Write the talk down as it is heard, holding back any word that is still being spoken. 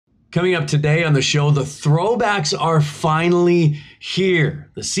Coming up today on the show, the throwbacks are finally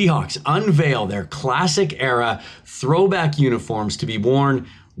here. The Seahawks unveil their classic era throwback uniforms to be worn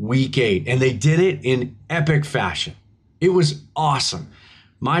week 8, and they did it in epic fashion. It was awesome.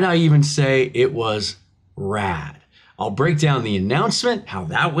 Might I even say it was rad. I'll break down the announcement, how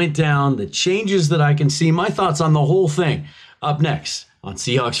that went down, the changes that I can see, my thoughts on the whole thing. Up next on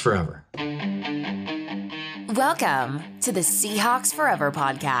Seahawks Forever. Welcome to the Seahawks Forever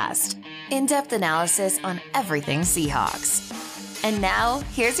podcast. In-depth analysis on everything Seahawks. And now,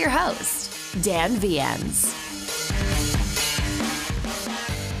 here's your host, Dan Viens.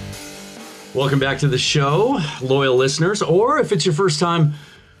 Welcome back to the show, loyal listeners, or if it's your first time,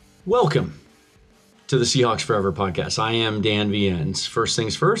 welcome to the Seahawks Forever podcast. I am Dan Viens. First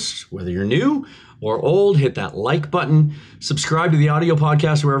things first, whether you're new or old, hit that like button, subscribe to the audio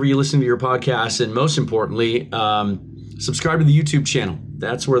podcast wherever you listen to your podcasts, and most importantly, subscribe to the YouTube channel.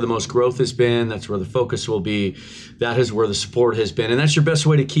 That's where the most growth has been. That's where the focus will be. That is where the support has been. And that's your best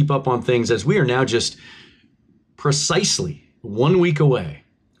way to keep up on things, as we are now just precisely 1 week away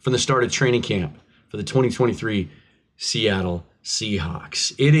from the start of training camp for the 2023 Seattle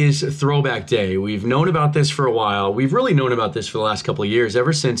Seahawks. It is Throwback Day. We've known about this for a while. We've really known about this for the last couple of years,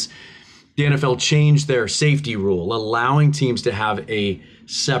 ever since the NFL changed their safety rule, allowing teams to have a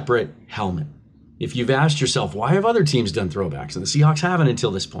separate helmet. If you've asked yourself, why have other teams done throwbacks and the Seahawks haven't until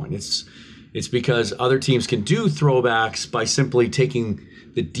this point? It's because other teams can do throwbacks by simply taking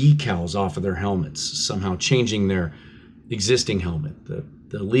the decals off of their helmets, somehow changing their existing helmet.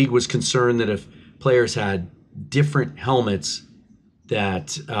 The league was concerned that if players had different helmets,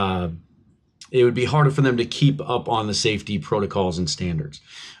 that it would be harder for them to keep up on the safety protocols and standards.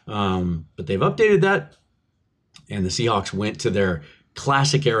 But they've updated that, and the Seahawks went to their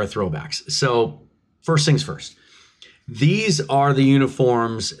classic era throwbacks. So first things first, these are the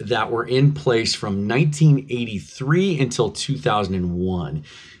uniforms that were in place from 1983 until 2001.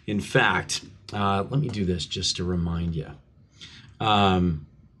 In fact, let me do this just to remind you.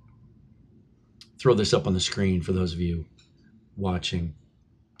 Throw this up on the screen for those of you watching.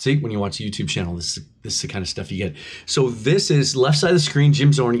 See, when you watch the YouTube channel, this is the kind of stuff you get. So this is left side of the screen,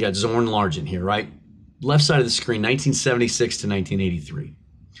 Jim Zorn. You got Zorn Largent here, right? Left side of the screen, 1976 to 1983.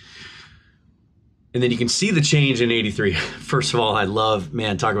 And then you can see the change in 83. First of all, I love,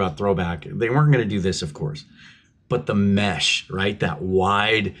 talk about throwback. They weren't going to do this, of course. But the mesh, right? That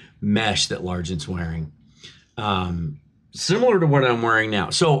wide mesh that Largent's wearing. Similar to what I'm wearing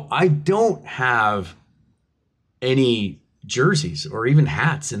now. So I don't have any jerseys or even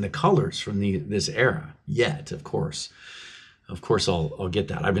hats in the colors from this era yet. Of course, I'll get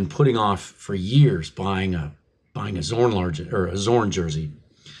that. I've been putting off for years buying a Zorn Largent or a Zorn jersey.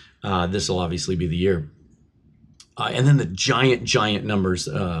 This will obviously be the year. And then the giant numbers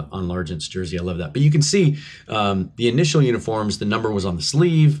on Largent's jersey. I love that. But you can see the initial uniforms, the number was on the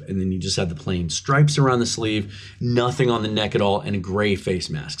sleeve, and then you just had the plain stripes around the sleeve, nothing on the neck at all, and a gray face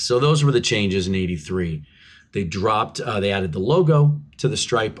mask. So those were the changes in 83. They dropped, they added the logo to the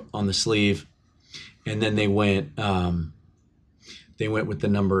stripe on the sleeve, and then they went with the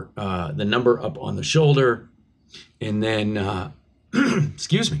number up on the shoulder, and then,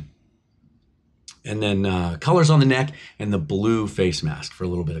 excuse me. And then colors on the neck and the blue face mask for a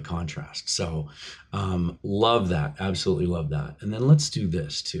little bit of contrast. So love that. Absolutely love that. And then let's do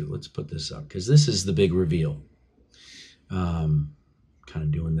this too. Let's put this up because this is the big reveal. Kind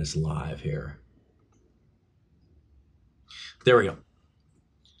of doing this live here. There we go.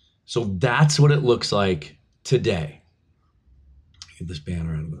 So that's what it looks like today. Get this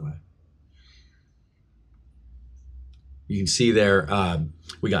banner out of the way. You can see there,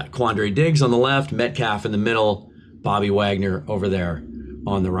 we got Quandre Diggs on the left, Metcalf in the middle, Bobby Wagner over there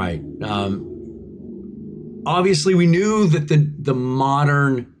on the right. Obviously, we knew that the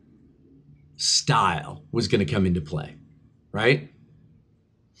modern style was going to come into play, right?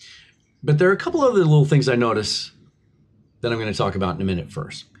 But there are a couple other little things I notice that I'm going to talk about in a minute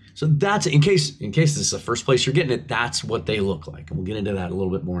first. So that's, in case this is the first place you're getting it, that's what they look like. And we'll get into that a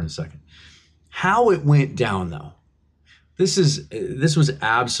little bit more in a second. How it went down, though. This was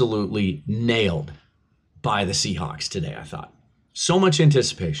absolutely nailed by the Seahawks today, I thought. So much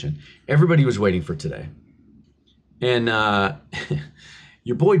anticipation. Everybody was waiting for today. And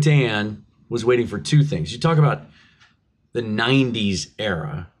your boy Dan was waiting for two things. You talk about the 90s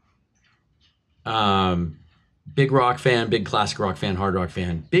era. Big rock fan, big classic rock fan, hard rock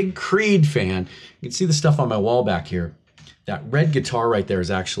fan, big Creed fan. You can see the stuff on my wall back here. That red guitar right there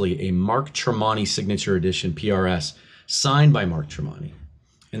is actually a Mark Tremonti Signature Edition PRS signed by Mark Tremonti.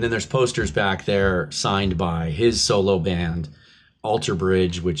 And then there's posters back there signed by his solo band, Alter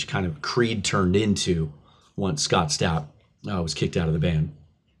Bridge, which kind of Creed turned into once Scott Stapp was kicked out of the band.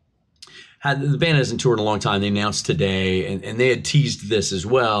 The band hasn't toured in a long time. They announced today, and they had teased this as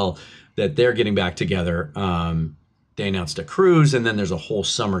well, that they're getting back together. They announced a cruise, and then there's a whole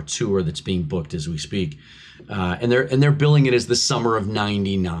summer tour that's being booked as we speak. And they're billing it as the summer of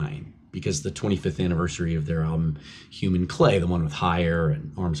 '99 because the 25th anniversary of their album Human Clay, the one with Higher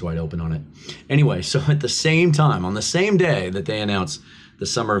and Arms Wide Open on it. Anyway, so at the same time, on the same day that they announced the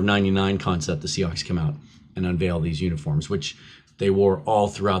summer of '99 concept, the Seahawks come out and unveil these uniforms, which they wore all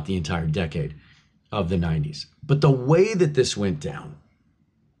throughout the entire decade of the 90s. But the way that this went down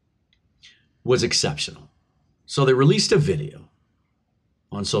was exceptional. So they released a video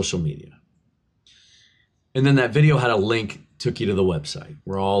on social media. And then that video had a link, took you to the website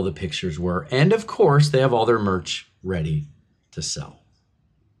where all the pictures were. And of course, they have all their merch ready to sell.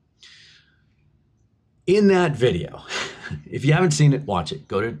 In that video, if you haven't seen it, watch it.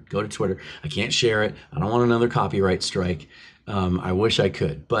 Go to Twitter. I can't share it. I don't want another copyright strike. I wish I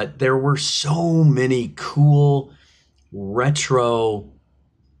could. But there were so many cool, retro,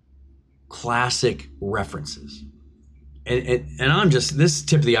 classic references. And I'm just, this is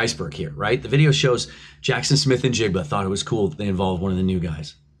tip of the iceberg here, right? The video shows Jackson Smith and Jigba thought it was cool that they involved one of the new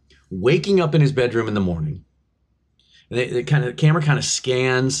guys. Waking up in his bedroom in the morning. And the camera kind of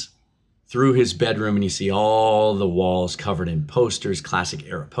scans through his bedroom and you see all the walls covered in posters, classic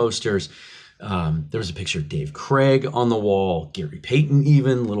era posters. There was a picture of Dave Craig on the wall, Gary Payton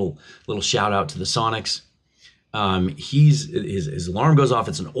even, little shout out to the Sonics. His alarm goes off.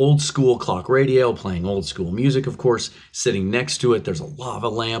 It's an old school clock radio playing old school music, of course. Sitting next to it, there's a lava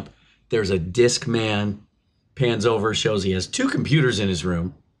lamp. There's a disc man. Pans over, shows he has two computers in his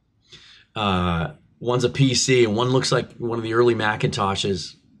room. One's a PC and one looks like one of the early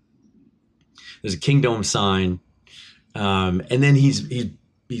Macintoshes. There's a Kingdom sign. And then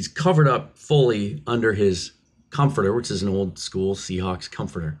he's covered up fully under his comforter, which is an old school Seahawks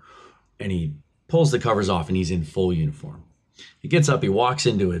comforter. And he pulls the covers off and he's in full uniform. He gets up, he walks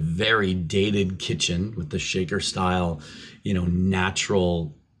into a very dated kitchen with the shaker style,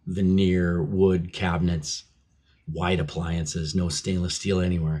 natural veneer wood cabinets, white appliances, no stainless steel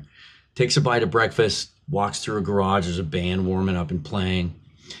anywhere. Takes a bite of breakfast, walks through a garage, there's a band warming up and playing.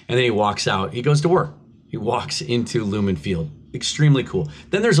 And then he walks out, he goes to work. He walks into Lumen Field. Extremely cool.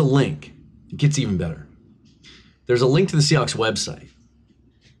 Then there's a link. It gets even better. There's a link to the Seahawks website.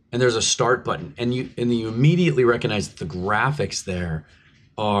 And there's a start button. And you immediately recognize that the graphics there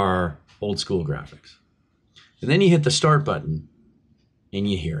are old school graphics. And then you hit the start button and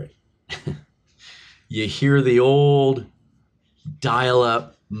you hear it. You hear the old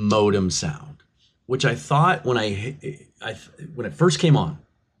dial-up modem sound, which I thought when it first came on,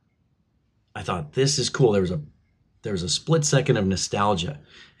 I thought this is cool. There was a split second of nostalgia,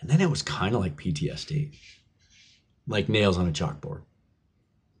 and then it was kind of like PTSD, like nails on a chalkboard.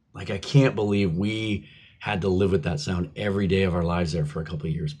 Like I can't believe we had to live with that sound every day of our lives there for a couple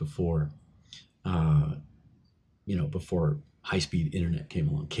of years before, before high-speed internet came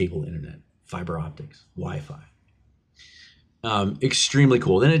along, cable internet, fiber optics, Wi-Fi. Extremely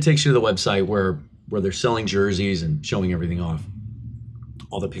cool. Then it takes you to the website where they're selling jerseys and showing everything off.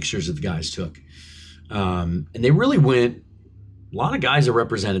 All the pictures that the guys took. And they really went, a lot of guys are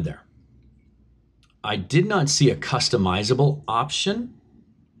represented there. I did not see a customizable option.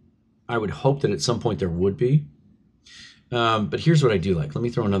 I would hope that at some point there would be. But here's what I do like. Let me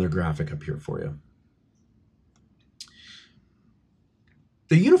throw another graphic up here for you.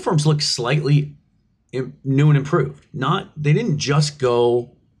 The uniforms look slightly new and improved. They didn't just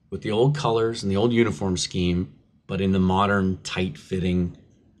go with the old colors and the old uniform scheme, but in the modern, tight-fitting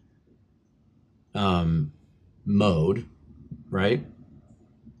mode, right?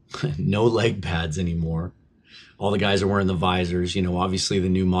 No leg pads anymore. All the guys are wearing the visors. Obviously the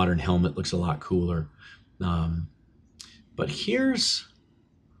new modern helmet looks a lot cooler. But let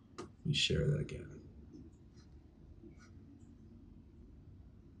me share that again.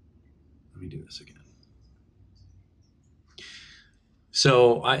 Let me do this again.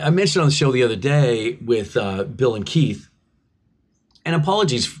 So I mentioned on the show the other day with Bill and Keith, and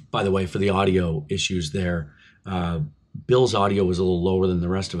apologies, by the way, for the audio issues there. Bill's audio was a little lower than the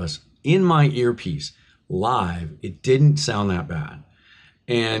rest of us. In my earpiece, live, it didn't sound that bad.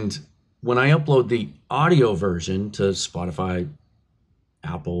 And when I upload the audio version to Spotify,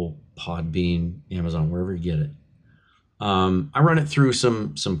 Apple, Podbean, Amazon, wherever you get it, I run it through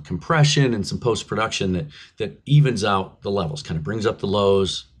some compression and some post-production that evens out the levels, kind of brings up the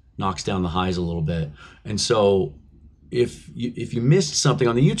lows, knocks down the highs a little bit. And so if you missed something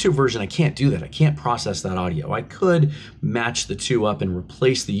on the YouTube version, I can't do that. I can't process that audio. I could match the two up and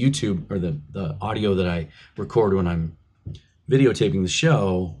replace the YouTube or the audio that I record when I'm videotaping the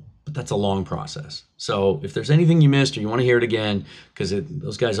show, but that's a long process. So if there's anything you missed or you want to hear it again, because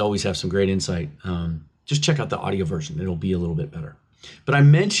those guys always have some great insight, just check out the audio version. It'll be a little bit better. But I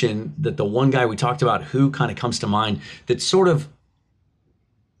mentioned that the one guy we talked about who kind of comes to mind that's sort of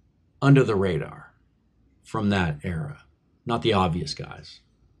under the radar from that era, not the obvious guys,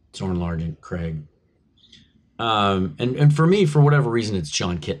 Soren Largent, Craig. And for me, for whatever reason, it's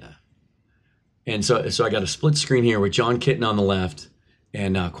John Kitna. And so I got a split screen here with John Kitna on the left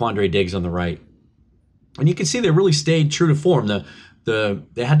and Quandre Diggs on the right. And you can see they really stayed true to form. They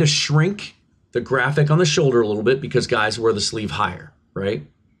had to shrink the graphic on the shoulder a little bit because guys wear the sleeve higher, right?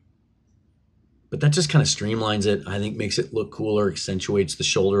 But that just kind of streamlines it. I think makes it look cooler, accentuates the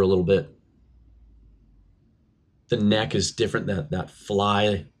shoulder a little bit. The neck is different, that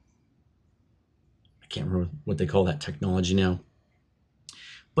fly. I can't remember what they call that technology now.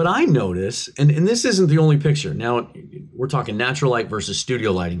 But I notice, and this isn't the only picture. Now, we're talking natural light versus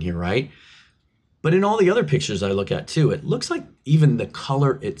studio lighting here, right? But in all the other pictures I look at too, it looks like even the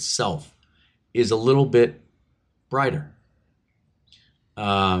color itself is a little bit brighter. It's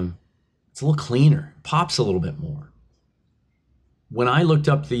a little cleaner, pops a little bit more. When I looked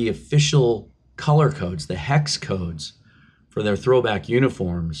up the official color codes, the hex codes for their throwback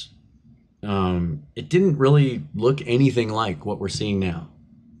uniforms, it didn't really look anything like what we're seeing now.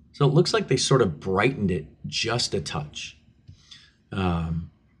 So it looks like they sort of brightened it just a touch. And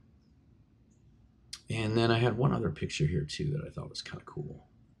then I had one other picture here too that I thought was kind of cool.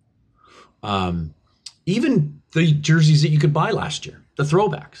 Even the jerseys that you could buy last year, the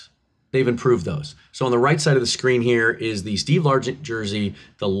throwbacks, they've improved those. So on the right side of the screen here is the Steve Largent jersey,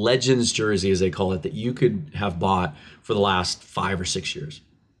 the Legends jersey as they call it, that you could have bought for the last 5 or 6 years.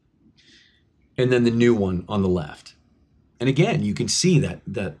 And then the new one on the left. And again, you can see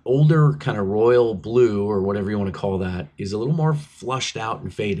that older kind of royal blue or whatever you want to call that is a little more flushed out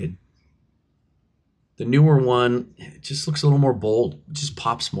and faded. The newer one, it just looks a little more bold. It just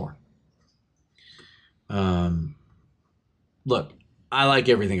pops more. Look, I like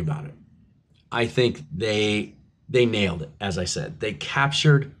everything about it. I think they nailed it, as I said. They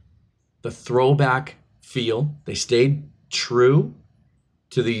captured the throwback feel. They stayed true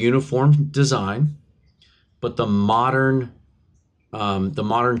to the uniform design, but the modern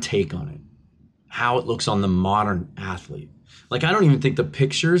take on it, how it looks on the modern athlete. Like, I don't even think the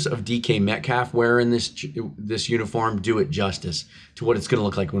pictures of DK Metcalf wearing this uniform do it justice to what it's going to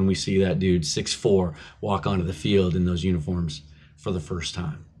look like when we see that dude 6'4" walk onto the field in those uniforms for the first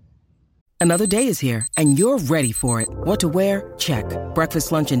time. Another day is here, and you're ready for it. What to wear? Check.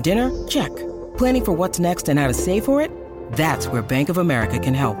 Breakfast, lunch, and dinner? Check. Planning for what's next and how to save for it? That's where Bank of America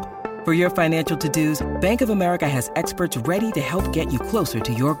can help. For your financial to-dos, Bank of America has experts ready to help get you closer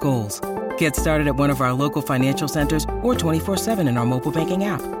to your goals. Get started at one of our local financial centers or 24/7 in our mobile banking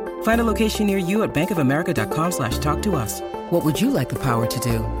app. Find a location near you at bankofamerica.com/talktous. What would you like the power to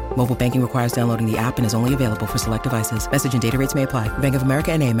do? Mobile banking requires downloading the app and is only available for select devices. Message and data rates may apply. Bank of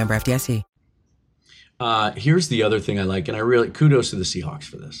America N.A., member FDIC. Here's the other thing I like, and I really kudos to the Seahawks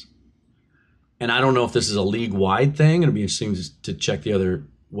for this. And I don't know if this is a league-wide thing. It'll be interesting to check the other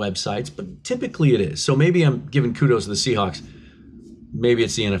websites, but typically it is. So maybe I'm giving kudos to the Seahawks. Maybe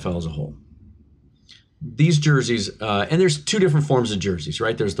it's the NFL as a whole. These jerseys, and there's two different forms of jerseys,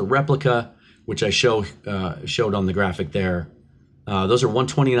 right? There's the replica, which I showed on the graphic there. Those are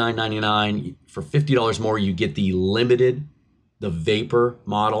 $129.99. For $50 more, you get the limited, the Vapor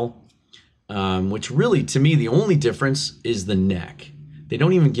model, which really, to me, the only difference is the neck. They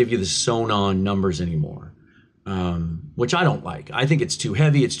don't even give you the sewn-on numbers anymore, which I don't like. I think it's too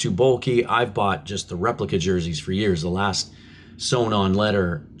heavy. It's too bulky. I've bought just the replica jerseys for years. The last sewn-on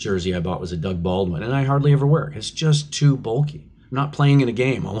letter jersey I bought was a Doug Baldwin, and I hardly ever wear it. It's just too bulky. I'm not playing in a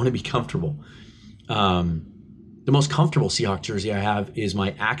game. I want to be comfortable. The most comfortable Seahawks jersey I have is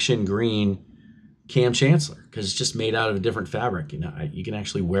my Action Green Cam Chancellor, because it's just made out of a different fabric. You know, you can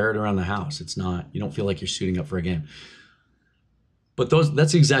actually wear it around the house. It's not, you don't feel like you're suiting up for a game. But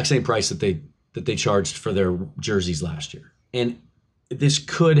that's the exact same price that they charged for their jerseys last year. And this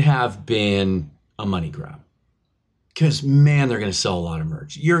could have been a money grab. Because, man, they're going to sell a lot of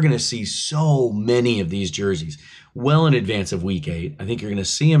merch. You're going to see so many of these jerseys well in advance of Week 8. I think you're going to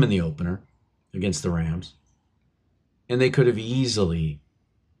see them in the opener against the Rams. And they could have easily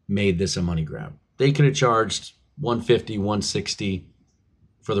made this a money grab. They could have charged $150, $160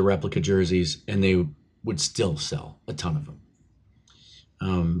 for the replica jerseys, and they would still sell a ton of them.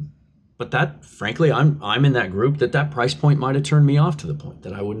 But that, frankly, I'm in that group that price point might have turned me off to the point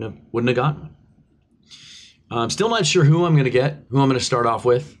that I wouldn't have gotten one. I'm still not sure who I'm going to get, who I'm going to start off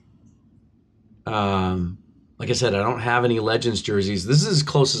with. Like I said, I don't have any Legends jerseys. This is as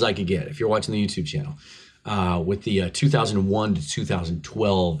close as I could get if you're watching the YouTube channel, with the 2001 to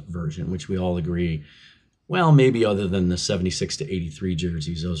 2012 version, which we all agree, well, maybe other than the 76 to 83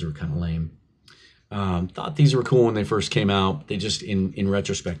 jerseys, those are kind of lame. Thought these were cool when they first came out. They just, in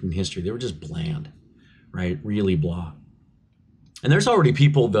retrospect, in history, they were just bland, right? Really blah. And there's already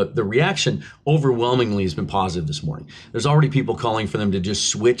people, the reaction overwhelmingly has been positive this morning. There's already people calling for them to just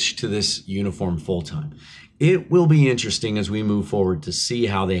switch to this uniform full time. It will be interesting as we move forward to see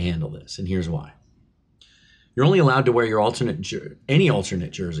how they handle this. And here's why. You're only allowed to wear your any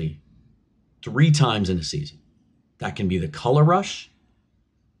alternate jersey 3 times in a season. That can be the color rush,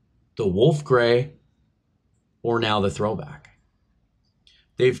 the wolf gray, or now the throwback.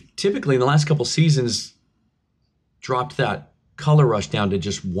 They've typically in the last couple seasons dropped that color rush down to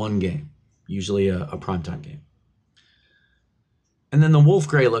just 1 game, usually a primetime game. And then the wolf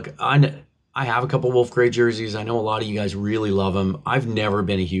gray, look, I have a couple wolf gray jerseys. I know a lot of you guys really love them. I've never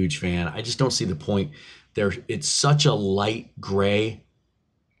been a huge fan. I just don't see the point there. It's such a light gray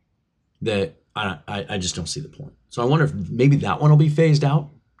that I just don't see the point. So I wonder if maybe that one will be phased out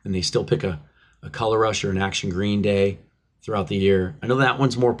and they still pick a color rush or an action green day throughout the year. I know that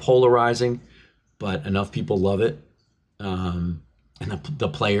one's more polarizing, but enough people love it. And the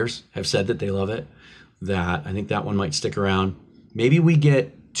players have said that they love it, that I think that one might stick around. Maybe we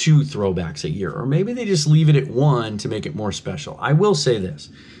get 2 throwbacks a year, or maybe they just leave it at 1 to make it more special. I will say this.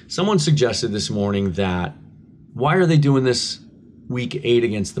 Someone suggested this morning that why are they doing this week 8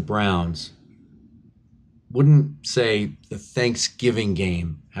 against the Browns? Wouldn't say the Thanksgiving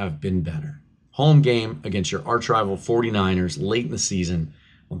game have been better. Home game against your arch rival 49ers late in the season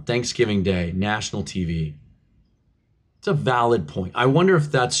on Thanksgiving Day, national TV. It's a valid point. I wonder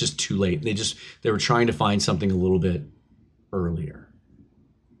if that's just too late. They were trying to find something a little bit earlier.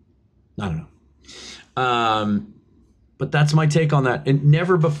 I don't know. But that's my take on that. And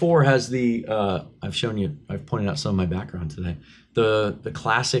never before has I've pointed out some of my background today, the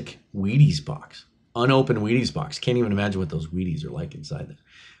classic Wheaties box, unopened Wheaties box. Can't even imagine what those Wheaties are like inside there.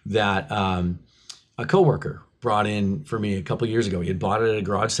 That a coworker brought in for me a couple years ago. He had bought it at a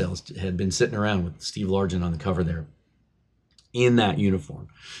garage sale. It had been sitting around with Steve Largent on the cover there, in that uniform.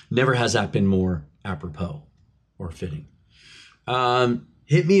 Never has that been more apropos or fitting.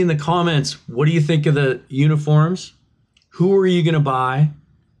 Hit me in the comments. What do you think of the uniforms? Who are you going to buy?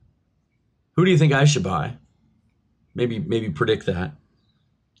 Who do you think I should buy? Maybe predict that.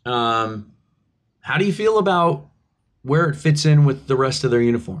 How do you feel about where it fits in with the rest of their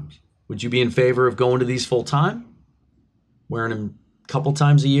uniforms? Would you be in favor of going to these full time? Wearing them a couple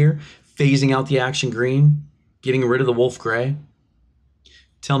times a year? Phasing out the action green? Getting rid of the wolf gray?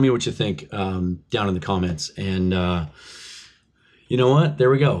 Tell me what you think down in the comments. And you know what? There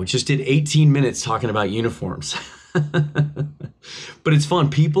we go. We just did 18 minutes talking about uniforms. But it's fun.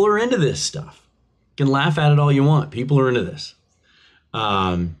 People are into this stuff. You can laugh at it all you want. People are into this.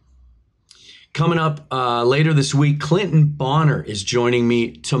 Coming up later this week, Clinton Bonner is joining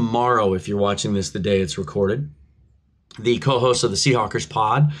me tomorrow, if you're watching this the day it's recorded. The co-host of the Seahawkers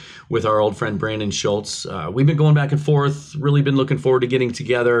pod with our old friend Brandon Schultz. We've been going back and forth, really been looking forward to getting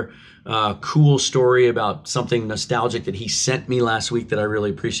together. Cool story about something nostalgic that he sent me last week that I really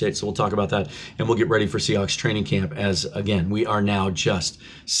appreciate. So we'll talk about that, and we'll get ready for Seahawks training camp as, again, we are now just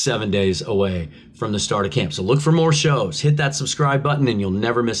 7 days away from the start of camp. So look for more shows. Hit that subscribe button, and you'll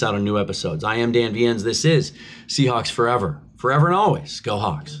never miss out on new episodes. I am Dan Viennes. This is Seahawks Forever. Forever and always. Go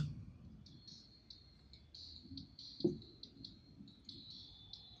Hawks.